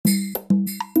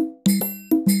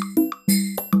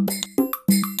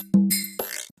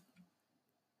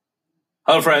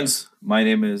Hello, friends. My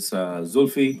name is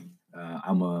Zulfi.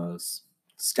 I'm a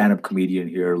stand-up comedian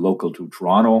here, local to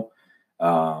Toronto.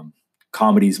 Um,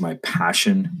 Comedy is my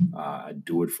passion. I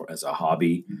do it for as a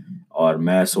hobby. और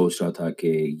मैं सोच रहा था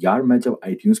कि यार मैं जब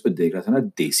iTunes पे देख रहा था ना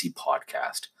देसी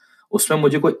पॉडकास्ट उसमें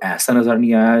मुझे कोई ऐसा नजर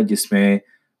नहीं आया जिसमें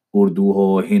उर्दू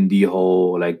हो हिंदी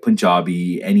हो like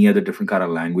Punjabi any other different kind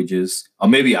of languages or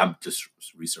maybe I'm just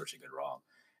researching it wrong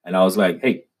and I was like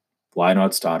hey why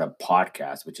not start a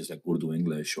podcast which is like Urdu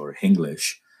English or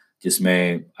Hinglish? Just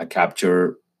may I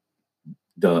capture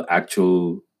the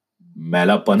actual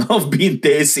melapan of being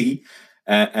Desi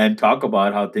and talk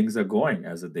about how things are going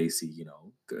as a Desi,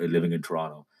 living in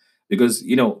Toronto. Because,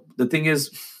 the thing is,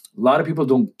 a lot of people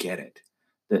don't get it.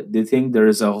 They think there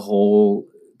is a whole,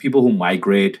 people who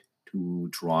migrate to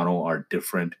Toronto are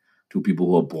different to people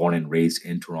who are born and raised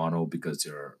in Toronto because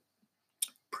they're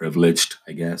privileged,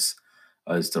 I guess,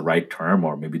 is the right term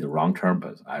or maybe the wrong term,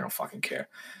 but I don't fucking care.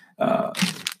 Uh,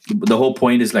 the whole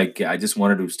point is like I just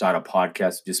wanted to start a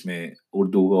podcast, just me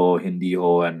Urdu ho, Hindi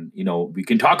ho, and we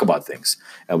can talk about things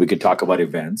and we can talk about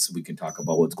events, we can talk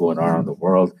about what's going on around the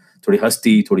world. Thodi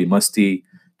hasti, thodi masti,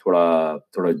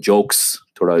 thoda jokes,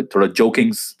 thoda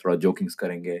jokings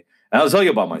karenge. And I'll tell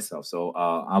you about myself. So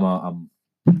I'm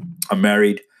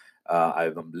married.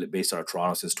 I'm based out of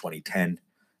Toronto since 2010.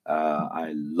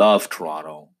 I love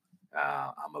Toronto.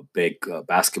 I'm a big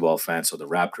basketball fan, so the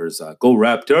Raptors, go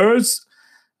Raptors!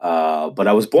 But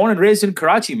I was born and raised in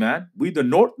Karachi, man. We the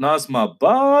North Nazma,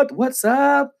 but what's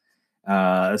up?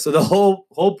 So the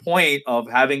whole point of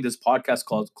having this podcast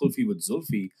called Kulfi with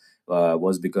Zulfi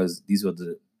was because these were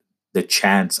the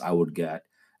chants I would get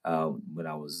when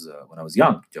I was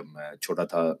young. जब मैं छोटा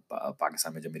था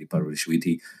पाकिस्तान में जब मेरी परवरिश हुई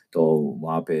थी तो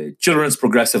वहाँ पे चिल्ड्रंस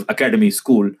प्रोग्रेसिव एकेडमी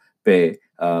स्कूल पे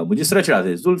मुझे सर चढ़ा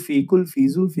थे Zulfi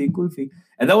kulfi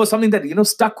and that was something that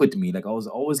stuck with me. Like I was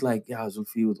always like, yeah,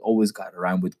 Zulfi was always got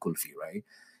around with Kulfi, right?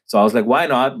 So I was like, why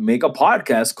not make a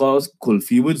podcast called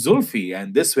Kulfi with Zulfi?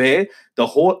 And this way, the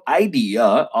whole idea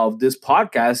of this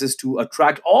podcast is to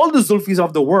attract all the Zulfis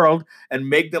of the world and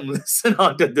make them listen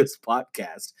onto this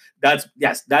podcast.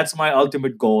 That's my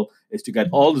ultimate goal is to get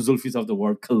all the Zulfis of the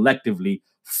world collectively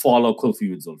follow Kulfi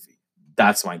with Zulfi.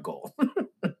 That's my goal.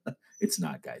 It's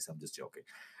not, guys. I'm just joking.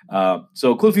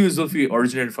 So Kulfi with Zulfi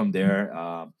originated from there.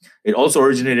 It also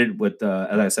originated with,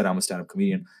 as I said, I'm a stand-up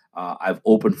comedian. I've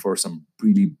opened for some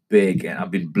really big, and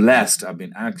I've been blessed. I've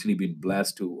been actually been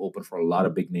blessed to open for a lot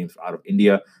of big names out of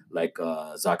India, like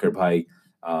Zakir Bhai,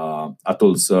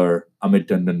 Atul Sir, Amit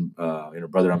Tandon,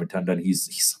 brother Amit Tandon.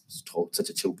 He's such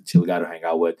a chill guy to hang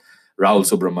out with. Rahul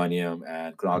Subramaniam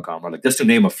and Kunal Kamra, like just to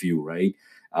name a few, right?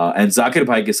 And Zakir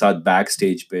भाई के साथ back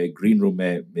stage पे green room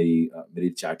में मेरी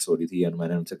chats हो रही थी and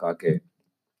मैंने उनसे कहा कि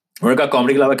उन्होंने कहा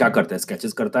कॉमेडी के अलावा क्या करता है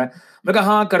स्केचेस करता है मैं कहा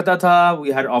हाँ करता था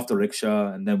we had of the rickshaw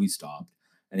and then we stop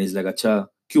and is like अच्छा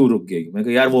क्यों रुक गई मैं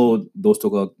कहा यार वो दोस्तों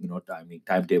का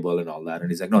time table and all that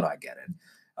and is like no I get it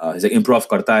he's like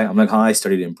improv karta hai I'm like हाँ I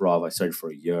studied improv I studied for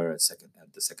a year at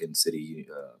the second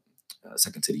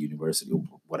city university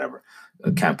whatever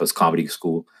campus comedy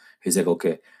school he's like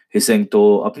okay he's saying तो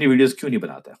अपनी videos क्यों नहीं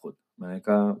बनाता है खुद मैंने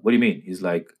कहा what do you mean he's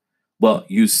like well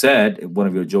you said one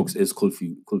of your jokes is kulfi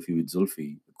with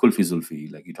Zulfi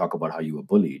like you talk about how you were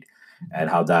bullied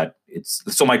and how that it's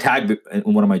so my tag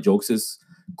in one of my jokes is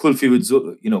kulfi with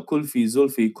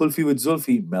kulfi with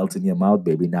Zulfi melt in your mouth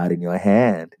baby not in your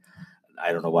hand.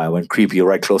 I don't know why I went creepy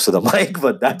right close to the mic,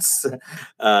 but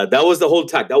that was the whole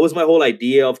tag. That was my whole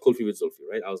idea of Kulfi with Zulfi,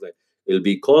 right? I was like, it'll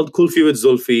be called Kulfi with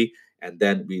Zulfi, and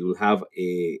then we will have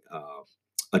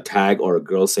a tag or a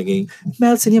girl singing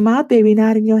 "Melts in your mouth, baby,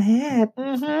 not in your head,"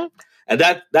 and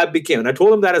that became. And I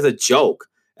told him that as a joke,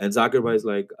 and Zakir Bhai is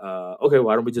like, "Okay,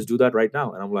 why don't we just do that right now?"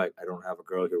 And I'm like, "I don't have a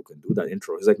girl here who can do that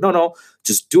intro." He's like, "No,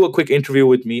 just do a quick interview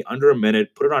with me under a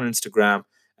minute, put it on Instagram."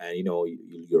 And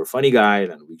you're a funny guy,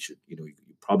 and we should, you're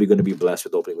probably going to be blessed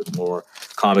with opening with more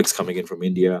comics coming in from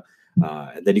India,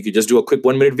 and then you could just do a quick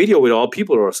 1 minute video with all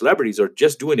people or celebrities, or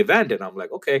just do an event. And I'm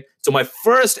like, okay. So my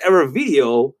first ever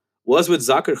video was with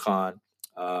Zakir Khan,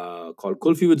 called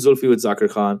Kulfi with Zulfi with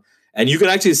Zakir Khan, and you can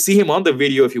actually see him on the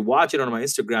video if you watch it on my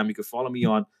Instagram. You can follow me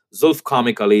on Zulf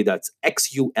Comic Ali. That's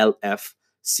XULFCOMIC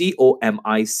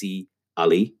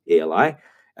Ali ALI.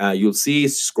 You'll see,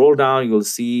 scroll down, you'll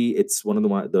see it's one of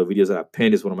the videos that I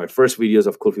pinned is one of my first videos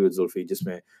of Kulfi with Zulfi. Just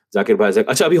me, Zakir Bhai is like,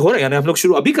 "Acha, abhi ho raha hai, hum log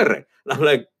shuru abhi kar rahe." And I'm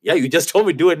like, "Yeah, you just told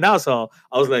me do it now." So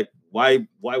I was like, "Why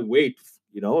wait?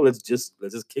 Let's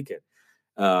just kick it."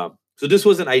 So this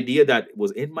was an idea that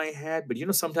was in my head, but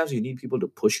sometimes you need people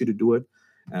to push you to do it.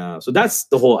 So that's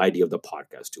the whole idea of the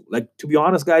podcast too. Like to be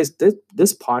honest, guys,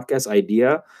 this podcast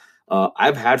idea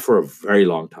I've had for a very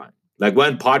long time. Like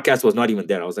when podcast was not even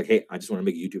there, I was like, hey, I just want to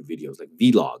make YouTube videos, like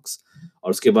vlogs.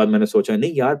 और उसके बाद मैंने सोचा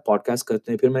नहीं यार podcast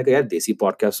करते हैं. फिर मैंने कहा यार देसी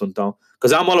podcast सुनता हूँ.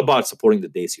 Because I'm all about supporting the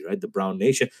Desi, right? The Brown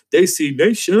Nation. Desi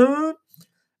Nation.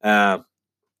 Uh,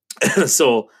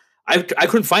 so I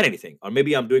couldn't find anything. Or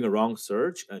maybe I'm doing a wrong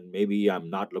search and maybe I'm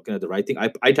not looking at the right thing.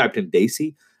 I typed in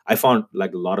Desi. I found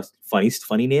like a lot of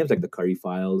funny names like the Curry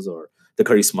Files or the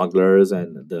Curry Smugglers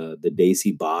and the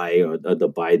Desi Buy or the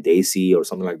Buy Desi or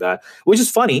something like that, which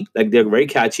is funny. Like they're very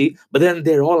catchy, but then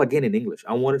they're all again in English.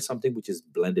 I wanted something which is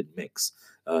blended mix.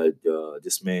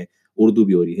 जिसमें उर्दू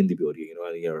भी हो रही है, हिंदी भी हो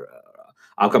रही है,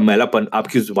 आपका मैलापन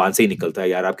आपकी जुबान से ही निकलता है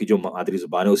यार, आपकी जो मादरी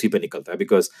जुबान है उसी पे निकलता है.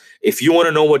 Because if you want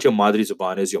to know what your madri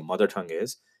zuban is, your mother tongue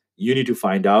is, you need to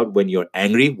find out when you're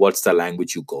angry what's the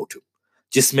language you go to.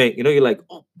 Jisme, you're like,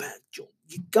 oh man,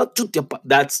 you got to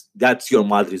that's your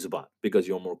madri zuban because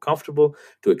you're more comfortable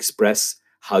to express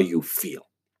how you feel.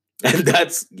 And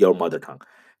that's your mother tongue.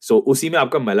 So उसी में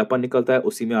आपका मैलापन निकलता है,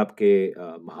 उसी में आपके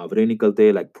मुहावरे निकलते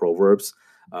हैं, like proverbs.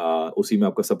 उसी में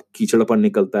आपका सब कीचड़पन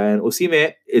निकलता है, उसी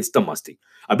में it's the masti.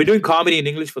 I've been doing comedy in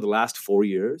English for the last 4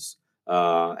 years.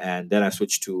 And then I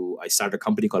started a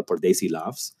company called Pardesi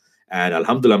Laughs. And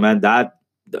alhamdulillah, man,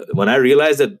 when I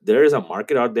realized that there is a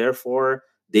market out there for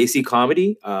Desi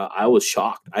comedy, I was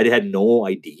shocked. I had no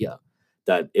idea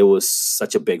that it was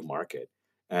such a big market.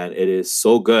 And it is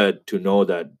so good to know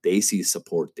that Desis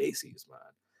support Desis, man.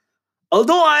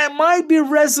 Although I might be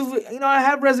I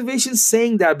have reservations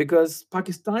saying that because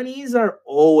Pakistanis are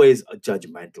always a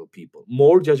judgmental people,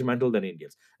 more judgmental than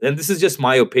Indians. And this is just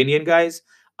my opinion, guys.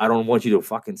 I don't want you to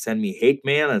fucking send me hate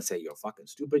mail and say you're fucking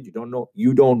stupid.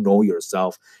 You don't know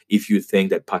yourself if you think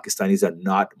that Pakistanis are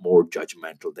not more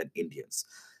judgmental than Indians.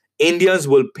 Indians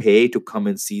will pay to come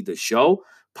and see the show.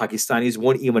 Pakistanis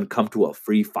won't even come to a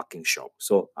free fucking show.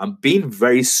 So I'm being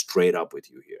very straight up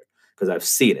with you here because I've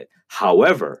seen it.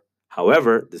 However,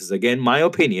 this is again my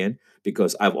opinion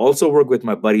because I've also worked with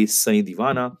my buddy Sunny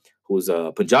Divana, who's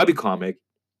a Punjabi comic.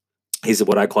 He's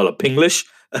what I call a Pinglish,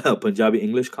 a Punjabi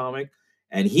English comic.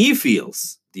 And he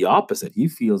feels the opposite. He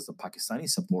feels the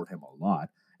Pakistanis support him a lot.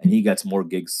 And he gets more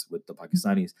gigs with the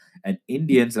Pakistanis. And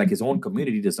Indians, like his own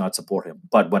community, does not support him.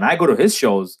 But when I go to his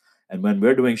shows and when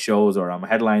we're doing shows or I'm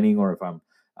headlining or if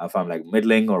I'm like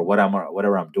middling or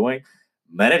whatever I'm doing,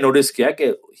 मैंने notice किया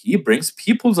कि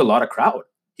he pulls a lot of crowd.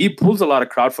 He pulls a lot of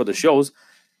crowd for the shows.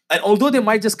 And although they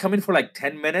might just come in for like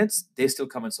 10 minutes, they still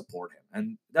come and support him.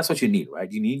 And that's what you need,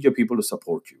 right? You need your people to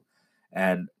support you.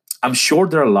 And I'm sure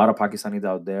there are a lot of Pakistanis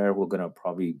out there who are going to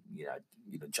probably,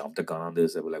 jump the gun on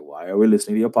this. They'll be like, why are we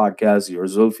listening to your podcast? You're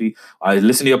Zulfi. I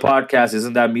listen to your podcast.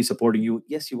 Isn't that me supporting you?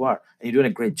 Yes, you are. And you're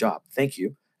doing a great job. Thank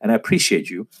you. And I appreciate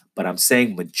you. But I'm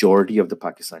saying majority of the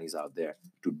Pakistanis out there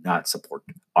do not support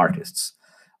artists.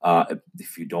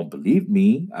 If you don't believe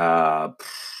me,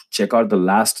 check out the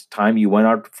last time you went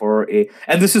out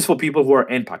and this is for people who are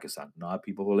in Pakistan, not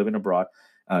people who are living abroad.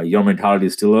 Your mentality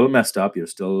is still a little messed up. You're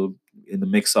still in the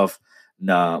mix of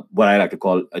what I like to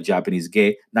call a Japanese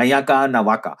gay. Nayaka,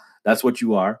 Nawaka. That's what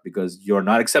you are because you're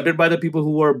not accepted by the people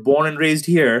who were born and raised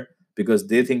here because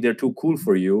they think they're too cool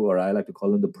for you, or I like to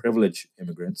call them the privileged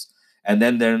immigrants. And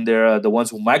then there are the ones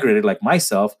who migrated like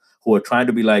myself who are trying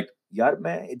to be like, yaar,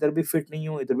 main idhar bhi fit nahi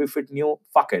hu, idhar bhi fit nahi hu.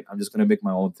 Fuck it. I'm just going to make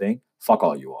my own thing. Fuck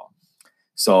all you all.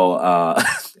 So I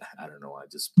don't know. I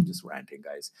just ranting,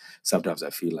 guys. Sometimes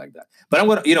I feel like that. But I'm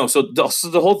gonna, so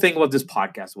the whole thing about this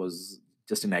podcast was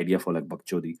just an idea for like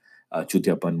bakchodi,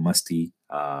 chutiapan, masti,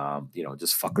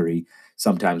 just fuckery.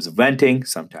 Sometimes venting,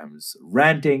 sometimes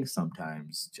ranting,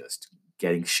 sometimes just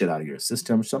getting shit out of your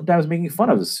system. Sometimes making fun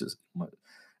of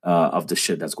the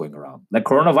shit that's going around, like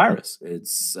coronavirus.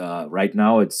 It's right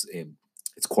now. It's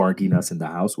quarantine us in the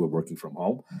house. We're working from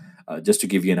home. Just to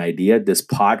give you an idea, this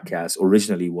podcast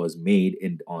originally was made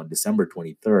on December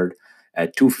 23rd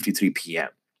at 2:53 p.m.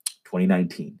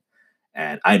 2019.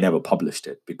 And I never published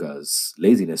it because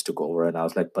laziness took over. And I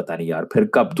was like, pata nahi yaar, phir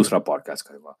kab dusra podcast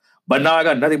karunga. But now I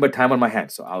got nothing but time on my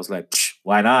hands. So I was like,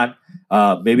 why not?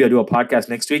 Maybe I do a podcast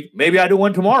next week. Maybe I do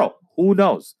one tomorrow. Who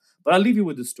knows? But I'll leave you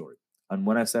with this story. And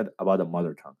when I said about the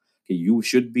mother tongue, okay, you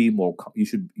should be more, you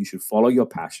should follow your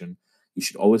passion. You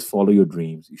should always follow your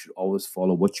dreams. You should always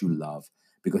follow what you love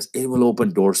because it will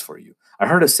open doors for you. I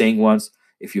heard a saying once,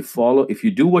 if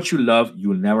you do what you love,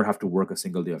 you'll never have to work a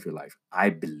single day of your life.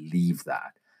 I believe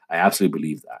that. I absolutely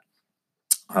believe that.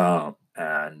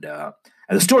 And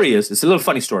the story is, it's a little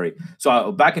funny story.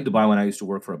 So back in Dubai, when I used to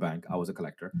work for a bank, I was a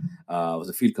collector. I was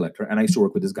a field collector. And I used to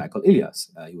work with this guy called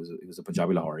Ilyas. He was a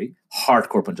Punjabi Lahori,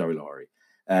 hardcore Punjabi Lahori.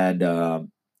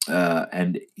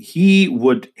 And he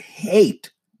would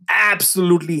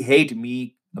absolutely hate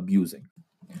me abusing.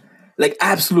 Like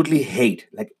absolutely hate.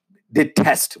 Like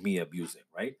detest me abusing,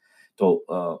 right? So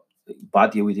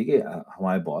बात ये हुई थी कि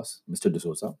हमारे boss, Mr.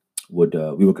 D'Souza,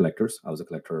 we were collectors. I was a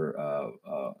collector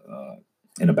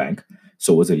in a bank.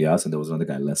 So was Ilyas, and there was another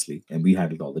guy, Leslie, and we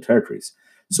handled all the territories.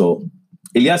 So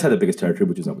Ilyas had the biggest territory,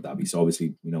 which was Abu Dhabi. So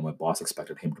obviously, my boss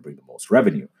expected him to bring the most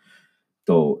revenue.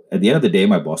 So at the end of the day,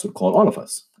 my boss would call all of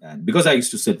us. And because I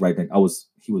used to sit right next,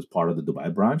 he was part of the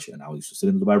Dubai branch, and I used to sit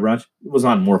in the Dubai branch. It was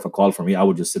not more of a call for me. I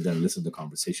would just sit there and listen to the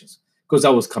conversations because I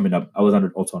was coming up. I was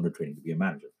also under training to be a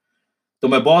manager. So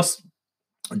my boss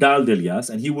dialed Ilyas,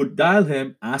 and he would dial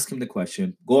him, ask him the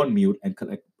question, go on mute, and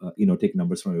collect, take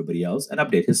numbers from everybody else and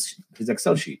update his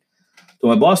Excel sheet. So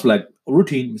my boss was like,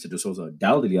 routine, Mr. D'Souza,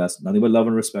 dialed Ilyas, nothing but love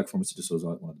and respect for Mr. D'Souza,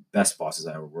 one of the best bosses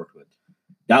I ever worked with.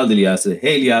 Dialed Ilyas, said,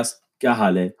 hey Ilyas, kya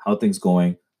hal hai? How things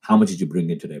going? How much did you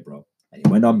bring in today, bro? And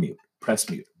he went on mute, press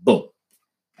mute, boom.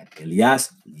 And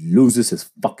Ilyas loses his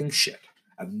fucking shit.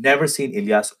 I've never seen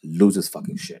Ilyas lose his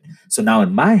fucking shit. So now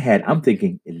in my head, I'm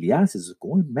thinking Ilyas is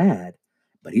going mad,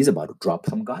 but he's about to drop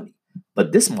some gali.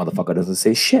 But this motherfucker doesn't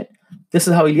say shit. This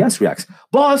is how Ilyas reacts.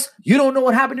 Boss, you don't know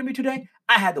what happened to me today?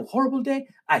 I had a horrible day.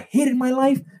 I hated my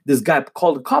life. This guy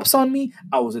called the cops on me.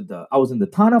 I was in the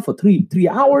Thana for three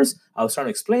hours. I was trying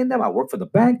to explain them. I work for the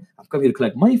bank. I'm coming here to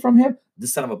collect money from him.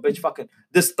 This son of a bitch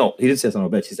he didn't say son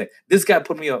of a bitch. He's like, this guy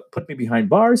put me behind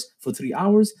bars for 3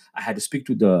 hours. I had to speak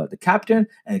to the captain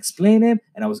and explain him.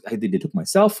 And they took my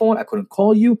cell phone. I couldn't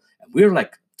call you. And we're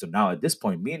like, so now at this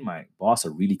point, me and my boss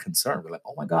are really concerned. We're like,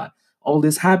 oh my God, all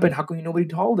this happened. How come nobody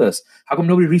told us? How come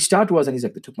nobody reached out to us? And he's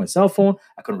like, they took my cell phone.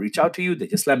 I couldn't reach out to you. They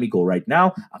just let me go right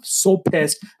now. I'm so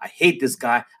pissed. I hate this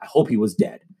guy. I hope he was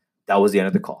dead. That was the end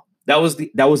of the call. That was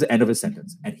the end of his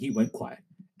sentence. And he went quiet.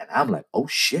 And I'm like, oh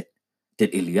shit.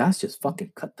 Did Ilyas just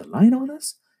fucking cut the line on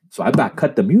us? So I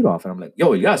cut the mute off and I'm like,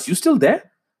 yo, Ilyas, you still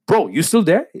there? Bro, you still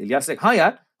there? Ilyas like, hi,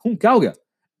 yaar. Kya ho gaya?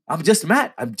 I'm just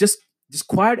mad. I'm just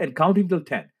quiet and counting till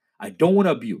 10. I don't want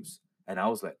to abuse. And I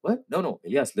was like, what? No,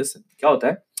 Ilyas, listen. Kya hota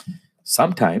hai?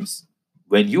 Sometimes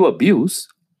when you abuse,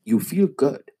 you feel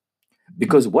good.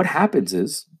 Because what happens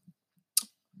is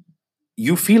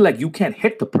you feel like you can't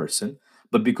hit the person,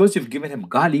 but because you've given him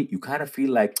gali, you kind of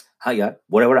feel like, hiya,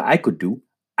 whatever I could do,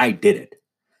 I did it.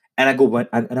 And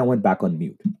I went back on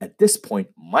mute. At this point,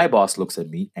 my boss looks at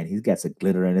me and he gets a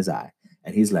glitter in his eye.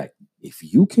 And he's like, if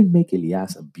you can make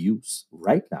Ilyas abuse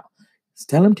right now,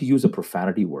 tell him to use a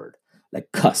profanity word,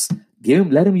 like cuss.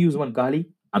 Let him use one gali.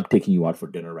 I'm taking you out for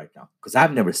dinner right now. Because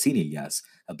I've never seen Ilyas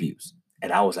abuse.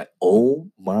 And I was like, oh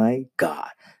my God.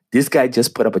 This guy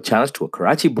just put up a challenge to a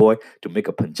Karachi boy to make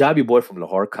a Punjabi boy from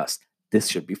Lahore cuss. This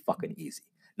should be fucking easy.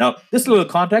 Now, this little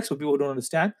context for people who don't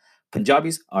understand,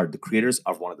 Punjabis are the creators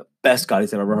of one of the best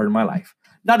galis I've ever heard in my life.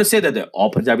 Not to say that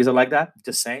all Punjabis are like that.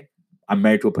 Just saying, I'm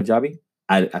married to a Punjabi.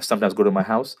 I sometimes go to my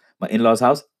house, my in-laws'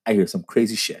 house. I hear some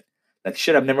crazy shit. Like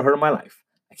shit I've never heard in my life.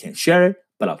 I can't share it,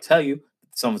 but I'll tell you,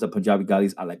 some of the Punjabi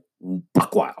galis are like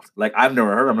buck wild. Like I've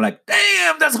never heard. I'm like,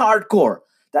 damn, that's hardcore.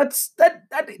 That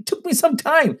it took me some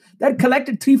time. That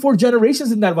collected 3-4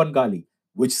 generations in that one gali,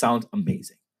 which sounds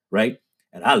amazing, right?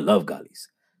 And I love galis.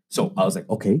 So I was like,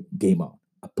 okay, game on.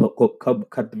 I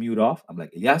cut the mute off. I'm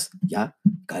like, Ilyas, yeah,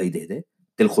 gali de de.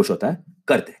 Dil khush hota hai,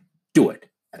 kar de. Do it.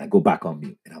 And I go back on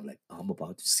mute. And I'm like, I'm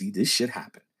about to see this shit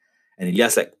happen. And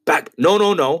Ilyas like, back,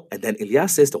 no. And then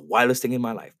Ilyas says the wildest thing in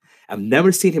my life. I've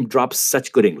never seen him drop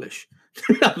such good English.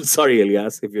 I'm sorry,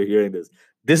 Ilyas, if you're hearing this.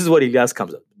 This is what Ilyas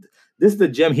comes up with. This is the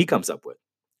gem he comes up with.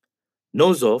 No,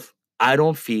 Zof, I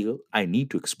don't feel I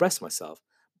need to express myself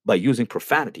by using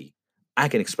profanity. I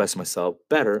can express myself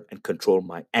better and control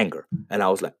my anger. And I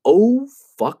was like, oh,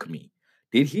 fuck me.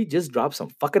 Did he just drop some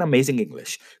fucking amazing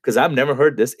English? Because I've never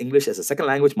heard this English as a second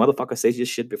language motherfucker say this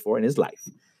shit before in his life.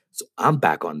 So I'm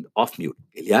back on off mute.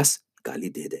 Ilyas, गाली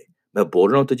दे दे. मैं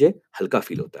बोल रहा हूं तुझे हल्का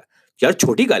feel होता है. यार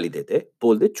छोटी गाली दे दे,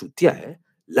 बोल दे चूतिया है,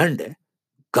 लंड है,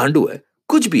 गांडू है,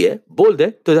 कुछ भी है, बोल दे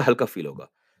तुझे हल्का फील होगा.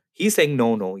 He's saying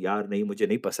no, यार नहीं मुझे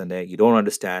नहीं पसंद है. You don't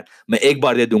understand. मैं एक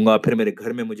बार दे दूंगा, फिर मेरे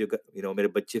घर में मुझे मेरे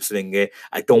बच्चे सुनेंगे.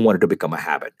 I don't want it to become a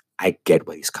habit. I get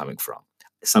where he's coming from.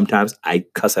 Sometimes I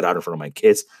cuss it out in front of my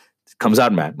kids. It comes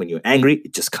out, man. When you're angry,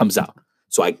 it just comes out.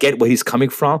 So I get where he's coming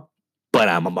from, but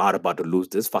I'm about to lose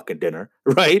this fucking dinner,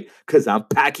 right? Because I'm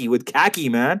packy with khaki,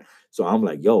 man. So I'm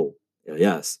like, yo,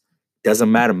 yes,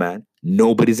 doesn't matter, man.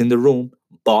 Nobody's in the room.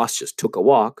 Boss just took a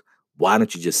walk. Why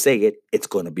don't you just say it? It's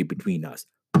going to be between us.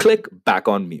 Click back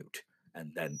on mute.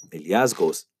 And then Ilyas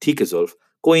goes, "Theek hai Zulf,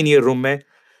 koi nahi hai room mein.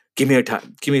 Give me a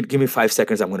time. Give me 5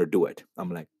 seconds. I'm going to do it." I'm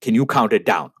like, "Can you count it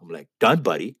down?" I'm like, "Done,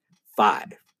 buddy.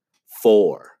 5,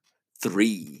 4,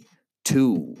 3,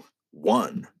 2,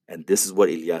 1." And this is what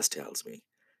Ilyas tells me.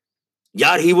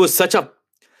 Yeah, he was such a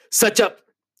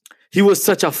He was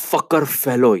such a fucker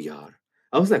fellow, yar.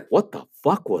 I was like, what the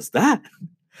fuck was that?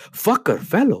 Fucker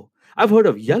fellow. I've heard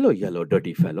of yellow,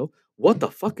 dirty fellow. What the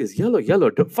fuck is yellow,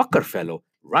 fucker fellow?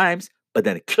 Rhymes, but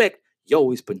then it clicked. Yo,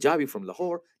 he's Punjabi from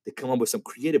Lahore. They come up with some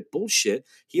creative bullshit.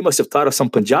 He must have thought of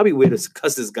some Punjabi way to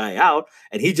cuss this guy out,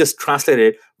 and he just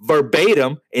translated it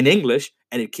verbatim in English,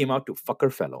 and it came out to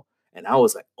fucker fellow. And I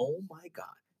was like, oh my God.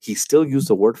 He still used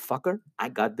the word fucker. I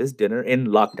got this dinner in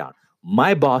lockdown.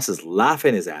 My boss is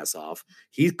laughing his ass off.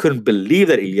 He couldn't believe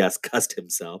that Ilyas cussed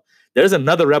himself. There's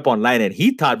another rep online, and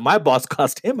he thought my boss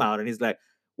cussed him out, and he's like,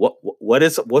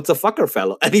 what's a fucker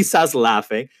fellow? And he starts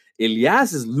laughing.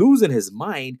 Ilyas is losing his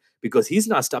mind because he's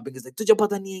not stopping. He's like, "Tujhe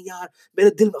pata nahi hai yaar, mere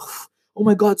dil mein, oh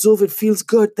my God, Zulf, it feels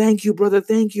good. Thank you, brother.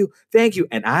 Thank you. Thank you."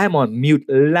 And I'm on mute,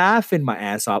 laughing my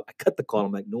ass off. I cut the call.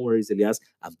 I'm like, no worries, Ilyas.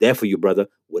 I'm there for you, brother.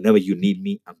 Whenever you need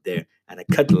me, I'm there. And I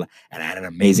cut the and I had an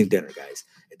amazing dinner, guys.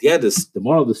 At the end, the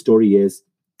moral of the story is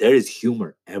there is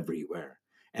humor everywhere.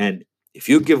 And if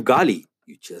you give Gali,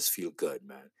 you just feel good,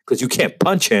 man. Because you can't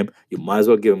punch him, you might as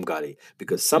well give him Gali.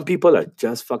 Because some people are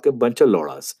just fucking bunch of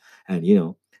loras. And,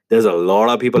 there's a lot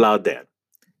of people out there.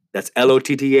 That's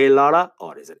Lotta Laura,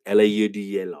 or is it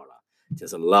Lauda Laura?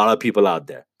 There's a lot of people out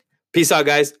there. Peace out,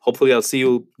 guys. Hopefully, I'll see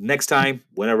you next time,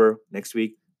 whenever, next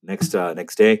week, next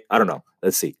day. I don't know.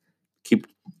 Let's see. Keep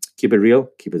it real,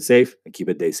 keep it safe, and keep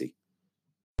it desi.